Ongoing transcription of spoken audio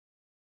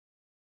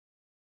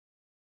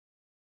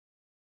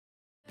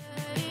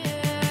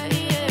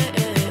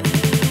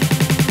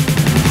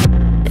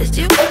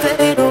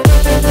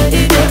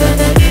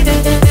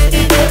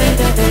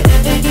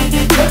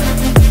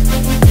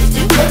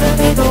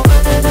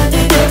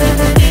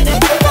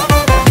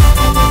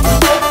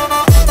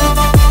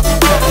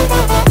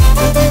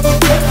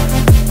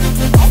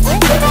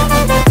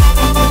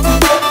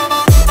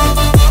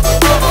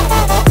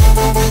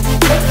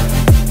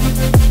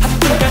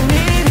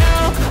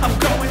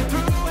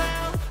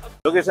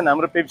Location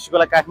हाम्रो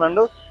पेप्सिकोला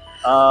काठमाडौँ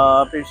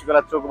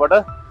पेप्सिकोला चोकबाट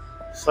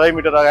 100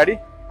 metre अगाडि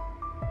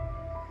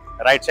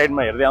राइट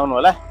साइडमा हेर्दै आउनु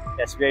होला।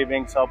 एसबीआई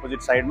बैंक छ अपोजिट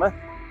साइडमा।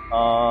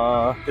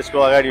 त्यसको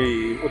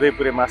अगाडि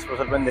उदयपुरे मास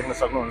पसल पनि देख्न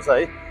सक्नुहुन्छ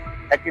है।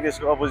 ठ्याक्कै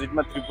त्यसको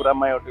अपोजिटमा त्रिपुरा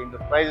माई अटो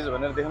एन्टरप्राइज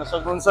भनेर देख्न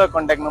सक्नुहुन्छ।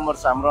 कन्ट्याक्ट नम्बर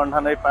छ हाम्रो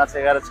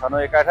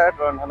 9851116918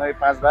 र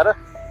 985112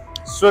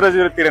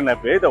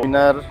 16093 है त।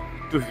 विनर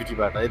 250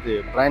 बाट है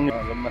त्यो ब्रान्ड न्यू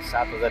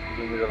 7000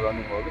 किलोमिटर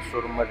रनिङ हो कि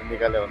सोरुमबाट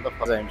निकाल्यो भने त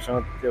फर्स्ट हामीसँग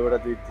त्योबाट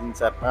 2 3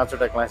 4 5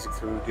 वटा क्लासिक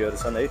फ्रुटीहरू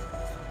छन् है।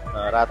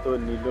 रातो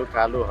निलो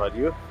कालो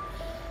हरियो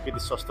यति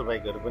सस्तो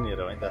बाइकहरू पनि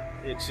हेरौँ है त।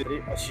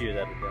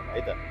 180,000 रुपियाँमा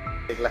है त।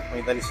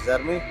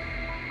 1,45,000 मै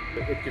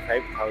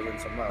 85,000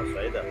 सम्म आउँछ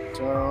है त।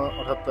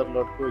 78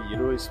 लटको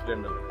हिरो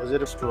स्प्लेन्डर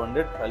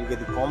 0200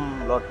 अलिकति कम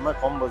लटमा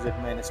कम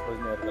बजेटमा एनएस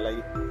खोज्नेहरूको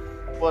लागि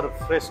पर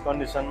फ्रेस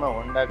कन्डिसनमा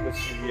होन्डाको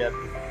CBR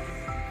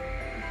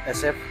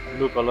SF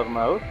ब्लू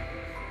कलरमा हो।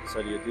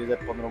 सरी यो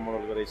 2015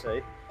 मोडलको रहेछ है।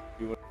 यो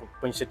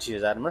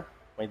 65,000 मा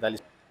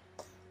 45।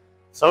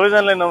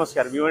 सबैजनालाई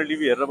नमस्कार। बिमल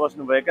टिभी हेरेर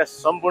बस्नुभएका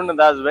सम्पूर्ण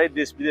दाजुभाइ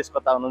देश विदेश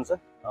कता हुनुहुन्छ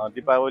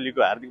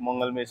दीपावलीको हार्दिक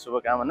मङ्गलमय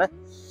शुभकामना।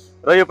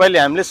 र योपालि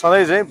हामीले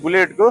सधैँ चाहिँ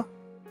बुलेटको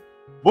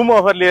बुम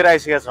अफर लिएर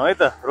आइसकेका छौँ है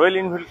त। रोयल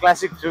इनफिल्ड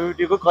क्लासिक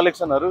 350 को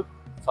कलेक्सनहरू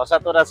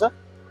 6-7 वटा छ।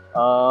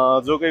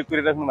 जो कोही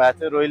कुरिराख्नु भएको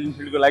थियो रोयल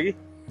इनफिल्डको लागि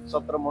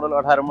 17 मोडल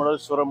 18 मोडल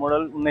 16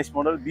 मोडल 19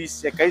 मोडल 20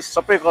 21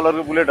 सबै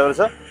कलरको बुलेटहरू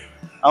छ।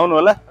 आउनु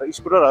होला। र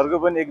स्कुटरहरूको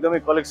पनि एकदमै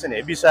कलेक्सन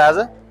हेभी छ आज।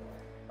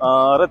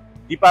 र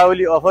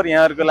दीपावली अफर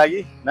यहाँहरूको लागि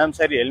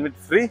नामसारी हेलमेट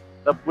फ्री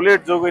र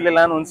बुलेट जो कोहीले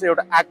लानुहुन्छ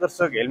एउटा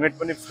आकर्षक हेलमेट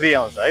पनि फ्री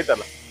आउँछ है त।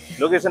 ल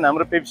लोकेसन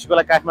हाम्रो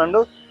पेप्सिकोला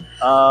काठमाडौँ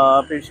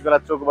पेप्सिकोला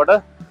चोकबाट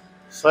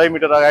 100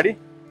 मिटर अगाडि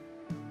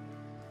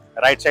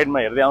राइट साइडमा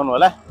हेर्दै आउनु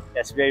होला।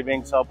 एसबीआई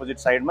बैंक छ अपोजिट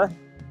साइडमा।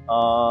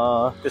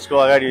 त्यसको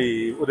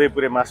अगाडि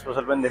उदयपुरे मास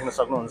पसल पनि देख्न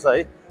सक्नुहुन्छ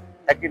है।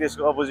 ठ्याक्कै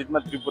त्यसको अपोजिटमा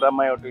त्रिपुरा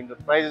माई अटो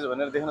एन्टरप्राइज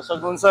भनेर देख्न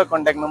सक्नुहुन्छ।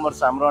 कन्ट्याक्ट नम्बर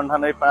छ हाम्रो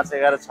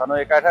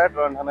 9851116918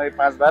 र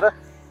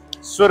 985112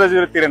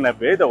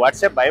 16093 है त।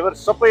 व्हाट्सएप भाइबर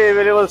सबै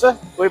एभाइलेबल छ।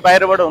 कोही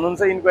बाहिरबाट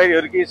हुनुहुन्छ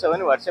इन्क्वायरीहरू केही छ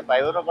भने व्हाट्सएप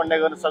भाइबरमा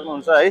कन्ट्याक्ट गर्न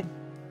सक्नुहुन्छ है।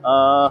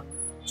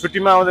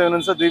 छुट्टीमा आउँदै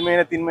हुनुहुन्छ 2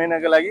 महिना 3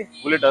 महिनाको लागि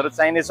बुलेटहरू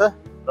चाहिनेछ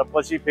र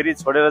पछि फेरि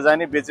छोडेर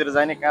जाने बेचेर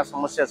जाने कहाँ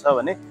समस्या छ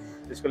भने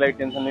त्यसको लागि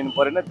टेन्सन लिनु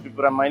परेन।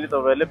 त्रिपुरा माइले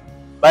तपाईँहरूले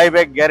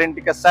बाइब्याक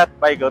ग्यारेन्टीका साथ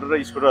बाइकहरू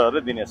र स्कुटरहरू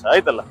दिनेछ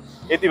है त। ल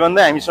यति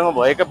भन्दा हामीसँग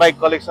भएका बाइक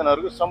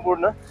कलेक्सनहरूको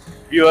सम्पूर्ण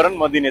विवरण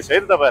म दिनेछु है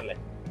त तपाईँहरूलाई।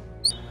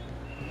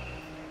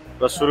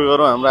 र सुरु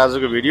गरौँ हाम्रो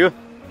आजको भिडियो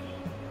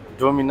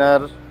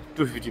डोमिनार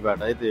 250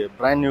 बाट है। त्यो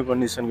ब्रान्ड न्यू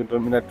कन्डिसनको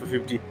डोमिनार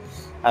 250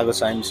 आएको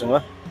छ हामीसँग।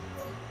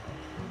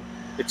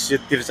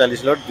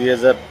 143 लट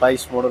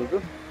 2022 मोडलको।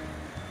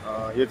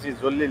 यो चाहिँ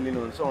जसले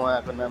लिनुहुन्छ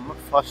उहाँको नाममा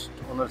फर्स्ट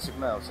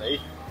ओनरसिपमा आउँछ है।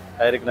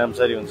 डाइरेक्ट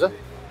नामसारी हुन्छ।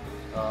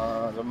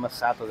 जम्मा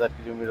 7,000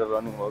 किलोमिटर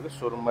रनिङ हो कि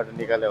सोरुमबाट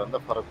निकाल्यो भने त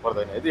फरक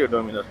पर्दैन है त। यो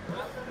डोमिनार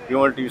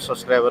बिमल टिभी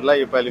सब्सक्राइबरलाई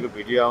योपालिको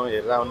भिडियो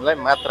हेरेर आउनुलाई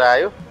मात्र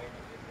आयो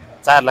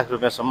 4 लाख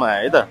रुपियाँसम्म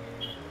आयो है त।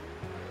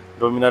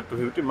 डोमिनार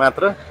 250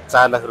 मात्र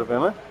 4 लाख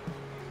रुपियाँमा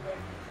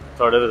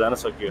चढेर जान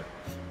सकियो।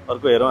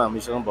 अर्को हेरौँ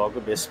हामीसँग भएको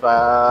भेस्पा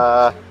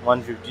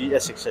 150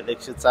 SXL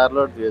 104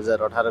 लट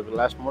 2018 को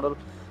लास्ट मोडल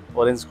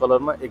ओरेन्ज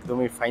कलरमा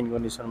एकदमै फाइन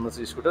कन्डिसनमा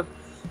छ स्कुटर।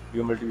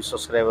 बिमल टिभी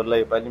सब्सक्राइबरलाई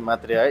योपालि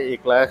मात्रै आयो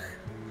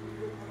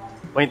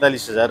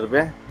 1,45,000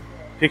 रुपियाँ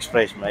फिक्स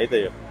प्राइसमा है त।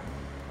 यो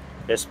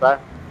भेस्पा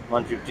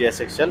 150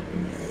 SXL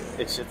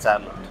 104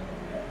 लट।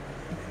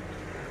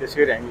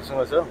 त्यसैगरी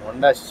हामीसँग छ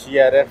Honda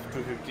CRF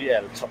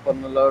 250L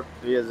 56 lot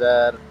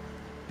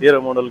 2013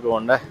 मोडलको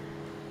Honda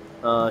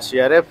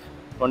CRF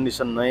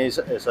condition नयाँ छ।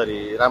 सरी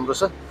राम्रो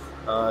छ।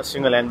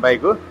 सिंगल ह्यान्ड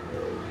बाइक हो।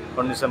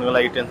 कन्डिसनको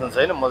लागि टेन्सन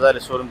छैन। मजाले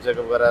सोरुम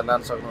चेकअप गरेर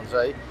लान सक्नुहुन्छ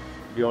है।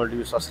 बिमल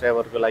टिभी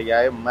सब्सक्राइबरको लागि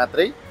आयो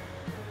मात्रै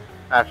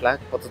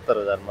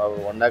 8,75,000 मा। अब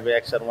होन्डाको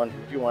XR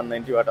 150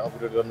 190 बाट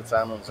अपग्रेड गर्न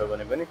चाहनुहुन्छ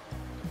भने पनि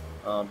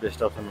बेस्ट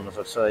अप्सन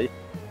हुनसक्छ है।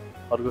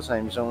 अर्को छ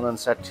हामीसँग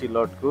 59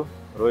 लटको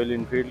रोयल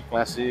इनफिल्ड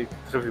क्लासिक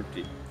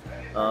 350।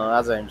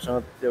 आज हामीसँग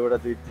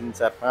त्योबाट 2 3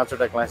 4 5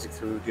 वटा क्लासिक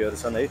 350हरू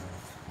छन् है।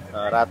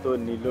 रातो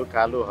निलो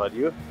कालो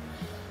हरियो।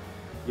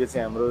 यो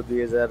चाहिँ हाम्रो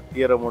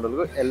 2013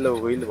 मोडलको येल्लो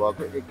व्हिल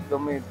भएको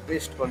एकदमै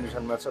बेस्ट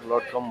कन्डिसनमा छ।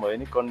 लट कम भयो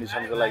नि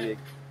कन्डिसनको लागि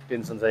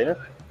टेन्सन छैन।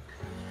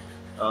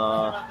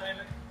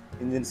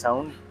 इन्जिन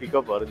साउन्ड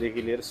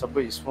पिकअपहरूदेखि लिएर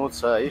सबै स्मुथ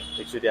छ है।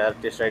 एकचोटि आएर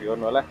टेस्ट राइड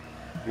गर्नु होला।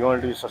 बिमल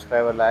टिभी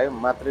सब्सक्राइबरलाई आयो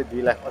मात्रै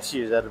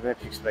 2,80,000 रुपियाँ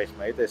फिक्स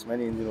प्राइसमा है त। यसमा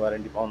नि इन्जिन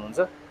वारेन्टी पाउनुहुन्छ।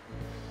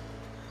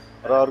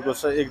 र अर्को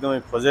छ एकदमै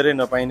खोजेरै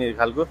नपाइने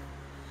खालको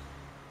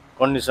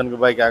कन्डिसनको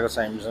बाइक आएको छ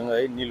हामीसँग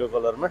है। निलो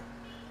कलरमा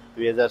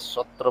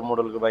 2017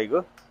 मोडलको बाइक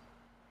हो।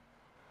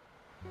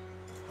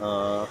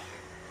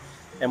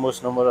 एमओस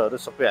नम्बरहरू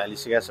सबै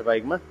हालिसकेको छ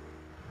बाइकमा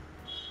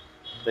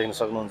देख्न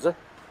सक्नुहुन्छ।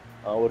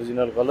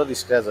 ओरिजिनल कलर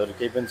स्क्रैचहरू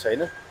केही पनि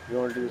छैन।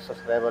 बिमल टिभी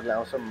सब्सक्राइबरले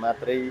आउँछ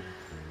मात्रै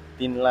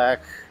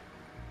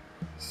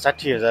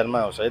 3,60,000 मा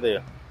आउँछ है त।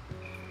 यो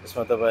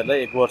यसमा तपाईहरुलाई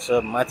 1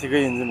 वर्ष माथिकै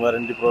इन्जिन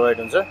वारेन्टी प्रोभाइड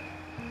हुन्छ।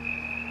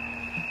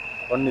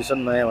 कन्डिसन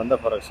नयाँ भन्दा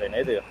फरक छैन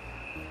है त। यो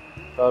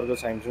अर्को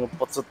छ हामीसँग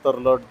 75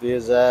 लट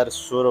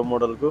 2016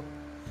 मोडलको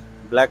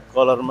ब्ल्याक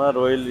कलरमा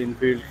रोयल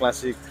इनफिल्ड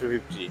क्लासिक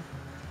 350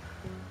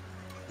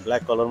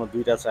 ब्ल्याक कलरमा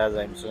दुईटा छ आज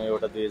हामीसँग,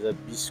 एउटा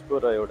 2020 को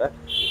र एउटा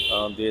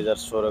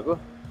 2016 को।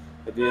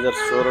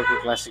 2016 को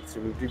क्लासिक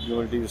 350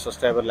 बिमल टिभी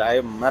सब्सक्राइबरले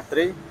आयो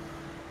मात्रै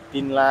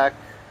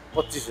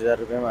 3,25,000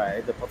 रुपियाँमा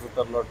आयो त।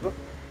 75 लटको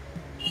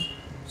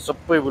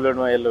सबै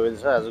बुलेटमा येल्लो व्हिल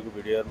छ। आजको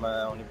भिडियोमा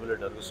आउने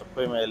बुलेटहरुको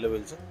सबैमा येल्लो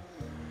व्हिल छ।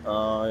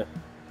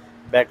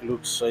 ब्याक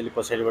लुक्स अहिले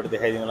पछाडिबाट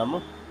देखाइदिउँला म,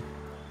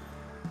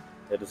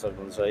 हेर्न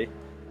सक्नुहुन्छ है।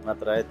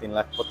 मात्र आयो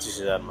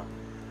 3,25,000 मा।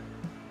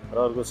 र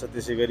अर्को छ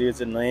त्यसै गरी यो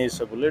चाहिँ नयाँ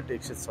छ बुलेट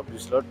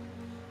 126 लट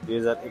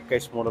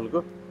 2021 मोडलको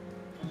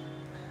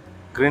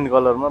ग्रीन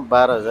कलरमा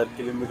 12,000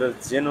 किलोमिटर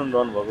जेन्युन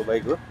रन भएको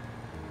बाइक हो।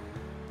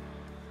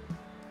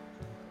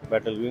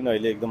 ब्याटल ग्रीन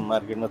अहिले एकदम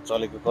मार्केटमा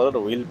चलेको कलर।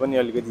 व्हिल पनि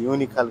अलिकति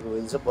युनिक खालको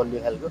व्हिल छ, बलियो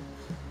खालको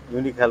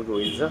युनिक खालको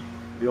व्हिल छ।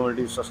 बिमल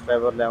टिभी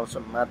सब्सक्राइबरले आउँछ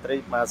मात्रै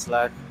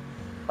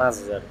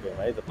 5,05,000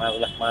 रुपियाँमा है त।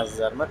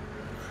 5,05,000 मा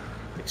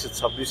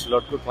 126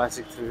 लटको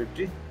क्लासिक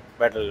 350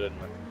 ब्याटल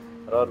ग्रीनमा।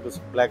 र अर्को छ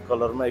ब्ल्याक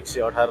कलरमा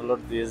 118 लट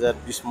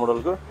 2020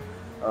 मोडलको।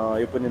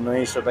 यो पनि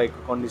नयाँ छ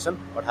बाइकको कन्डिसन।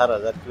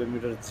 18,000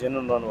 किलोमिटर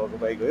जेन्युन रन भएको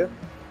बाइक हो यो।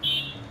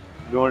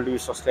 बिमल टिभी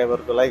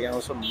सब्सक्राइबरको लागि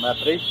आउँछ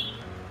मात्रै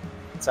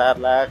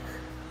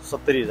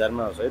 4,70,000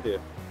 मा आउँछ है त्यो।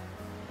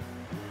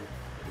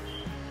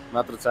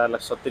 मात्र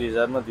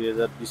 4,70,000 मा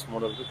 2020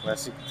 मोडलको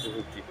क्लासिक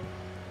 350।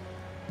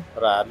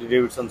 र हार्ली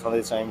डेभिडसन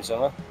छँदैछ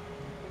हामीसँग।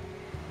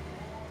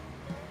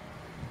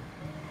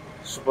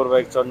 सुपर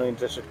बाइक चढ्न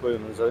इन्ट्रेस्टेड कोही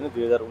हुनुहुन्छ भने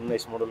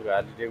 2019 मोडलको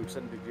हार्ली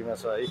डेभिडसन बिक्रीमा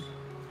छ है,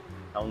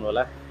 आउनु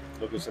होला।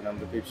 लोकेसन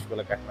हाम्रो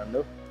पेप्सिकोला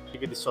काठमाडौँ।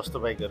 अलिकति सस्तो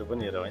बाइकहरू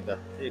पनि हेरौँ है त।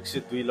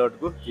 102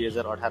 लटको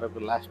 2018 को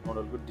लास्ट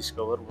मोडलको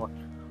डिस्कभर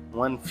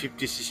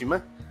 150 सीसी मा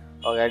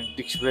अगाडि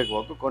डिस्क ब्रेक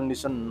भएको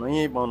कन्डिसन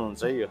नयाँ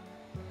पाउनुहुन्छ है यो।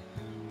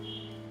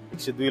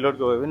 102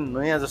 लटको भयो भने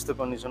नयाँ जस्तो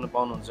कन्डिसनमा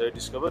पाउनुहुन्छ यो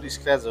डिस्कभर।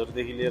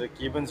 स्क्रैचहरुदेखि लिएर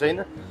केही पनि छैन।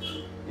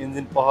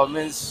 इन्जिन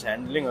परफर्मेन्स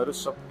ह्यान्डलिङहरु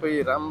सबै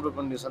राम्रो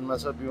कन्डिसनमा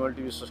छ। बिमल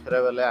टिभी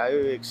सब्सक्राइबरले आयो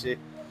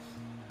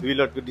 102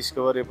 लटको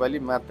डिस्कभर योपालि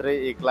मात्रै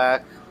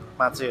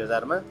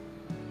 1,05,000 मा।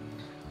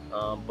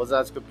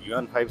 बजाजको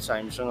V15 छ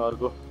हामीसँग।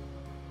 अर्को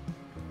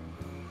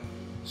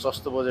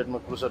सस्तो बजेटमा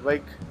cruiser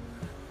bike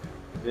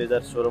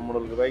 2016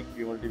 मोडलको bike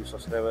Bimal TV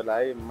सब्सक्राइबरले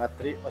आयो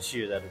मात्रै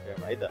 80,000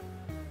 रुपियाँमा है त।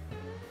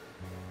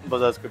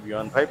 बजाजको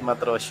V15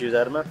 मात्र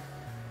 80,000 मा।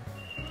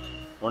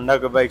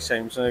 होन्डाको बाइक छ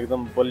हामीसँग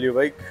एकदम बलियो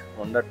bike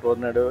Honda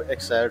tornado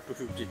XR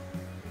 250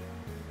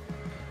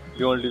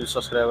 Bimal TV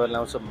सब्सक्राइबरले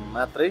आउँछ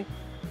मात्रै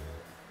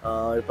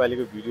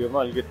योपालिको भिडियोमा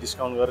अलिकति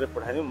डिस्काउन्ट गरेर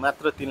पठाइदिउँ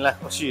मात्र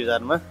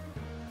 3,80,000 मा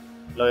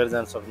लगेर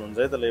जान सक्नुहुन्छ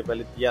है त।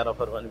 योपालि तिहार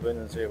अफर पनि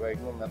हुन्छ यो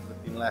बाइकमा मात्र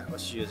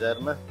 3,80,000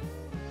 मा।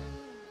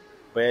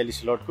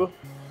 42 लटको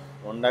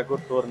होन्डाको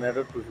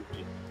टोर्नेडो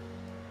 250।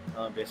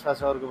 भेस्पा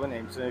छ अर्को पनि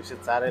हामीसँग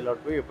 104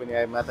 लटको। यो पनि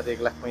आयो मात्र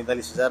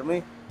 1,45,000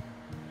 मै।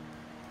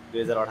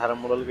 2018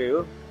 मोडलकै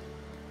हो।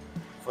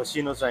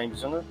 फसिनो छ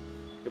हामीसँग।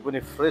 यो पनि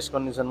फ्रेस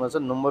कन्डिसनमा छ।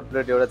 नम्बर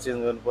प्लेट एउटा चेन्ज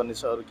गर्नुपर्ने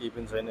छ, अरू केही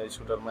पनि छैन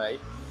स्कुटरमा है।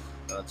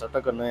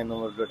 चटक्क नयाँ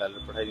नम्बर प्लेट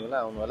हालेर पठाइदिउँला,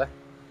 आउनु होला।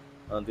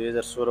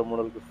 2016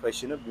 मोडलको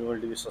फसिनो बिमल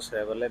टिभी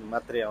सब्सक्राइबरलाई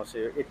मात्रै आउँछ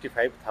यो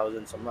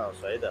 85,000 सम्म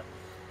आउँछ है त।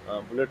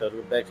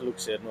 बुलेटहरुको ब्याक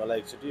लुक्स हेर्नु होला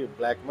एकचोटि।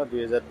 ब्ल्याकमा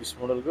 2020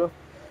 मोडलको,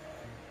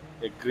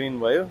 एक ग्रीन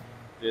भयो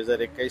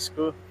 2021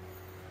 को,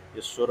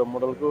 यो 16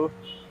 मोडलको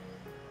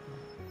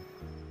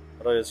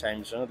र यो छ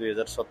हामीसँग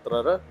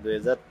 2017 र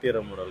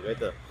 2013 मोडलको है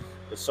त।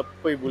 यो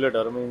सबै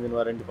बुलेटहरुमा इन्जिन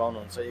वारेन्टी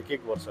पाउनुहुन्छ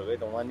 1 वर्षको है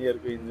त। 1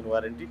 इयरको इन्जिन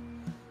वारेन्टी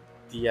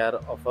तिहार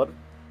अफर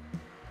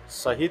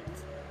सहित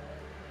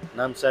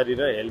नामसारी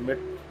र हेलमेट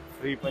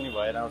फ्री पनि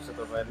भएर आउँछ।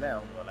 तपाईहरुले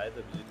आउनु होला है त,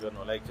 भिजिट गर्नु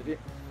होला एकचोटि।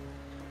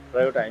 र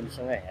एउटा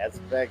हामीसँग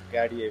ह्याचब्याक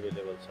गाडी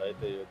एभेलेबल छ है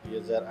त। यो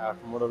 2008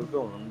 मोडलको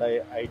Hyundai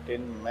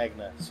i10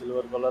 म्याग्ना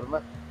सिल्भर कलरमा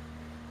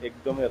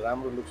एकदमै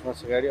राम्रो लुक्समा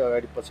छ गाडी।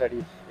 अगाडि पछाडि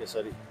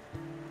यसरी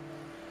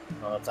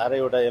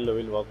चारैवटा येल्लो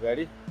व्हिल भएको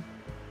गाडी।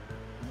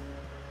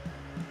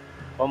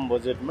 कम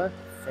बजेटमा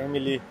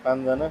फ्यामिली 5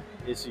 जना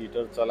एसी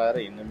हिटर चलाएर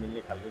हिँड्न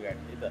मिल्ने खालको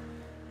गाडी है त।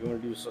 बिमल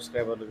टिभी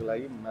सब्सक्राइबरको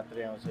लागि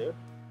मात्रै आउँछ यो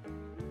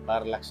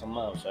 12 लाख सम्म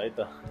आउँछ है त।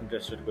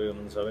 इन्ट्रेस्टेड कोही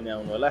हुनुहुन्छ भने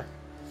आउनु होला।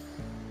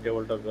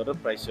 टेबल टक गरेर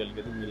प्राइस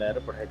अलिकति मिलाएर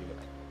पठाइदिनु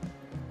होला।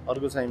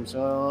 अर्को छ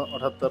हामीसँग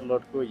 78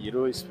 लटको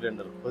हिरो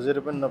स्प्लेन्डर। खोजेर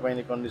पनि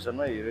नपाइने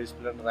कन्डिसनमा हिरो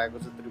स्प्लेन्डर आएको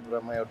छ त्रिपुरा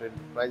माई अटो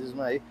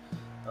एन्टरप्राइजेसमा है।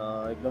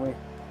 एकदमै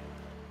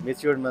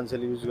मेच्योर्ड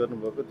मान्छेले युज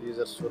गर्नुभएको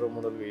 2016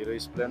 मोडलको hero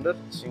Splendor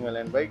single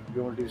hand bike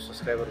Bimal TV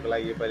सब्सक्राइबरको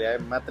लागि योपालि आयो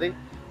मात्रै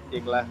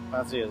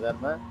 1,05,000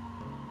 मा।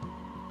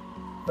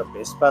 र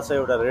भेस्पा छ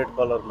एउटा रेड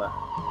कलरमा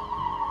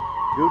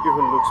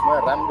ब्युटिफुल लुक्समा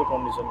राम्रो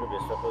कन्डिसनको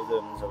भेस्पा खोज्दै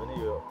हुनुहुन्छ भने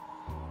यो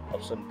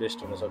अप्सन बेस्ट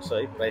हुनसक्छ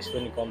है। प्राइस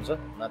पनि कम छ,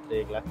 मात्र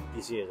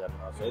 1,30,000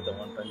 मा आउँछ है त।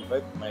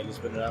 125 माइलेज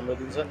पनि राम्रो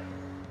दिन्छ।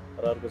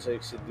 र अर्को छ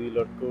 102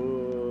 लटको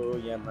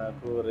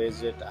यामाहाको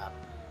रेजेटार।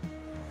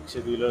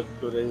 102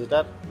 लटको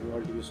रेजेटार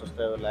बिमल टिभी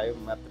सब्सक्राइबरले आयो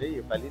मात्रै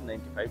योपालि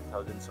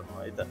 95,000 सम्म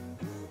है त।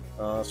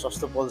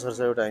 सस्तो पल्सर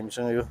छ एउटा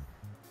हामीसँग यो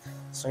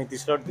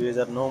 37 लट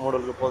 2009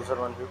 मोडलको पल्सर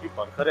 150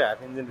 भर्खरै हाफ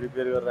इन्जिन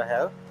रिपेयर गरेर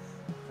राखेको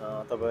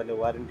हो। तपाईहरुले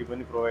वारेन्टी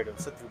पनि प्रोभाइड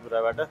हुन्छ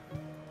त्रिपुराबाट।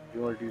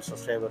 बिमल टिभी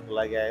सब्सक्राइबरको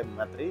लागि आयो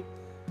मात्रै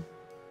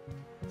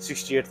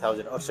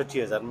 68,000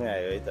 68,000 मै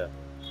आयो है त।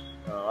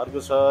 अर्को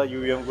छ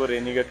युएम को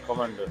रेनिगेट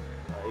कमान्डो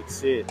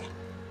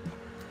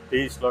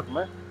त्यही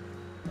स्लटमा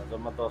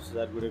जम्मा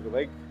 10,000 गुडेको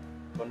बाइक,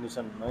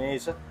 कन्डिसन नयाँ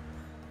छ।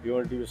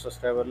 बिमल टिभी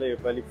सब्सक्राइबरले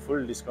योपालि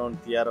फुल डिस्काउन्ट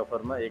तिहार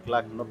अफरमा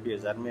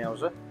 1,90,000 मै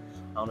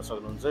आउन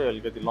सक्नुहुन्छ।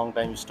 अलिकति लङ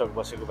टाइम स्टक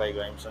बसेको बाइक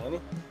हो हामीसँग नि।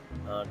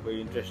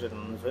 कोही इन्ट्रेस्टेड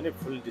हुनुहुन्छ भने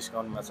फुल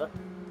डिस्काउन्टमा छ,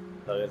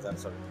 लगेर जान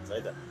सक्नुहुन्छ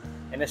है त।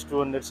 NS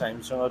 200 छ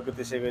हामीसँग। अर्को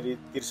त्यसै गरी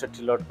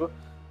 63 लटको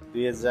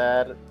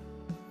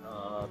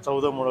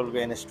 2014 मोडलको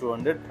NS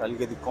 200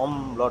 अलिकति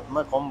कम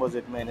लटमा कम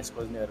बजेटमा NS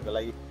खोज्नेहरूको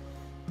लागि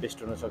बेस्ट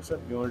हुनसक्छ।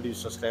 बिमल टिभी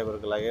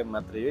सब्सक्राइबरको लागि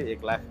मात्रै यो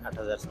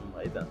 1,08,000 सम्म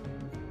है त।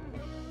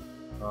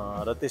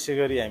 र त्यसै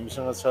गरी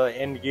हामीसँग छ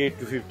NK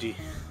 250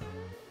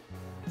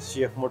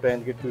 CF मोटो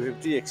NK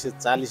 250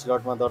 140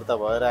 लटमा दर्ता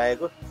भएर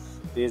आएको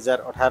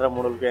 2018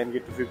 मोडलको NK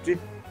 250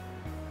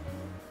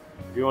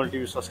 बिमल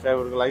टिभी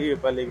सब्सक्राइबरको लागि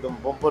योपालि एकदम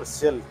बम्पर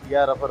सेल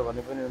तिहार अफर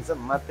भने पनि हुन्छ,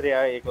 मात्रै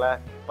आयो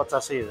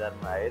 1,85,000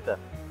 मा आयो है त।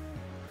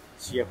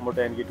 CF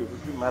मोटो NK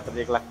 250 मात्र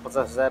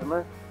 1,50,000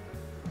 मा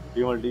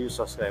बिमल टिभी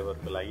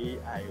सब्सक्राइबरको लागि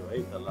आयो है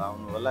त। ल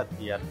आउनु होला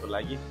तिहारको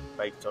लागि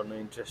बाइक चढ्न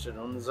इन्ट्रेस्टेड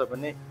हुनुहुन्छ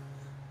भने।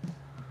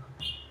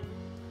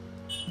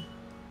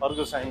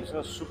 अर्को छ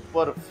हामीसँग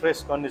super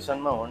fresh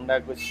कन्डिसनमा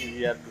होन्डाको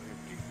CBR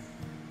 250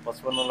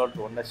 55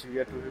 लटको Honda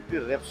CBR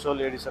 250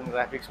 Repsol Edison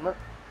ग्राफिक्समा।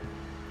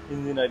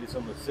 Engine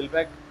अहिलेसम्म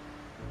सिलप्याक,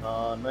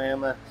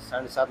 नयाँमा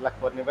 7.5 लाख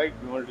पर्ने बाइक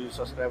बिमल टिभी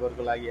सब्सक्राइबरको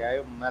लागि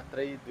आयो,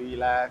 मात्रै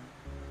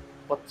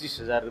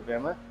 2,25,000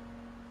 रुपियाँमा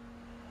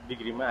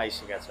बिक्रीमा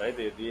आइसकेको छ है त।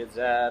 यो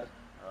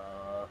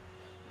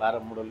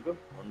 2012 मोडलको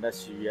होन्डा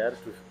CBR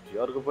 250।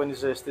 अर्को पनि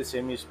छ यस्तै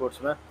सेमी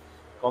स्पोर्ट्समा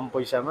कम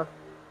पैसामा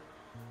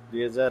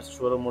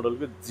 2016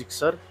 मोडलको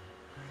जिक्सर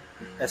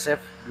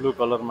SF ब्लू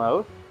कलरमा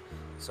हो।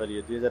 सरी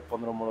यो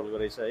 2015 मोडलको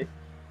रहेछ है।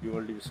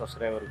 बिमल टिभी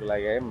सब्सक्राइबरको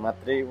लागि आयो,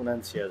 मात्रै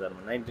 79,000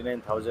 मा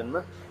 99,000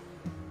 मा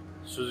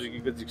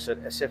सुजुकीको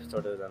जिक्सर SF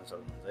चढेर जान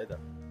सक्नुहुन्छ है त।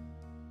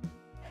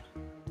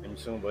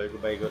 हामीसँग भएको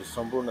बाइकहरू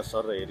सम्पूर्ण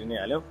सर हेरि नै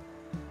हाल्यौँ।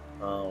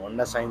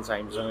 होन्डा साइन छ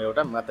हामीसँग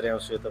एउटा, मात्रै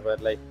आउँछ यो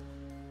तपाईँहरूलाई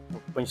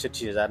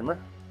 65,000 मा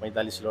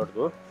 45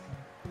 लटको हो।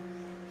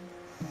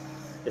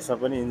 यसमा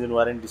पनि इन्जिन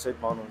वारेन्टी सहित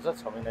पाउनुहुन्छ,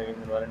 6 महिनाको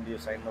इन्जिन वारेन्टी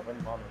यो साइडमा पनि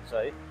पाउनुहुन्छ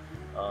है।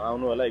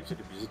 आउनु होला,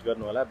 एकचोटि भिजिट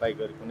गर्नु होला।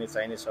 बाइकहरू कुनै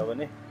चाहिने छ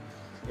भने,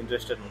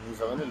 इन्ट्रेस्टेड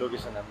हुनुहुन्छ भने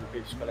लोकेसन हाम्रो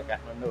पेप्सिकोला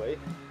काठमाडौँ है।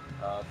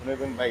 कुनै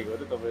पनि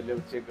बाइकहरू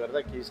तपाईँहरूले चेक गर्दा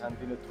केही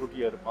सानोतिनो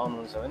त्रुटिहरू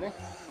पाउनुहुन्छ भने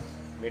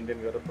मेन्टेन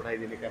गरेर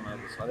पठाइदिने काम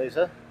हाम्रो छँदैछ।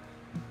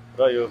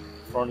 र यो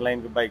फ्रन्ट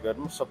लाइनको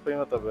बाइकहरूमा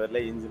सबैमा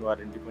तपाईँहरूलाई इन्जिन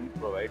वारेन्टी पनि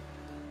प्रोभाइड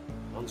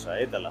हुन्छ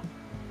है त। ल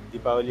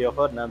दीपावली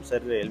अफर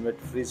नामसारी र हेलमेट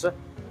फ्री छ,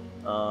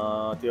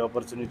 त्यो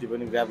अपर्च्युनिटी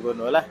पनि ग्राब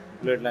गर्नु होला।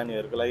 बुलेट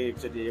लानेहरूको लागि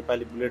एकचोटि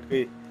योपालि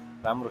बुलेटकै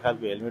राम्रो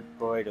खालको हेलमेट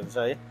प्रोभाइड हुन्छ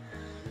है।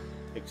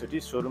 एकचोटि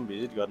सोरुम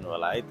भिजिट गर्नु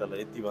होला है त। ल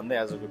यति भन्दै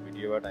आजको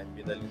भिडियोबाट हामी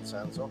बिदा लिन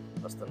चाहन्छौँ।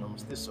 हस्त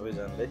नमस्ते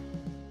सबैजनालाई,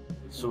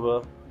 शुभ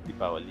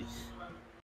दीपावली।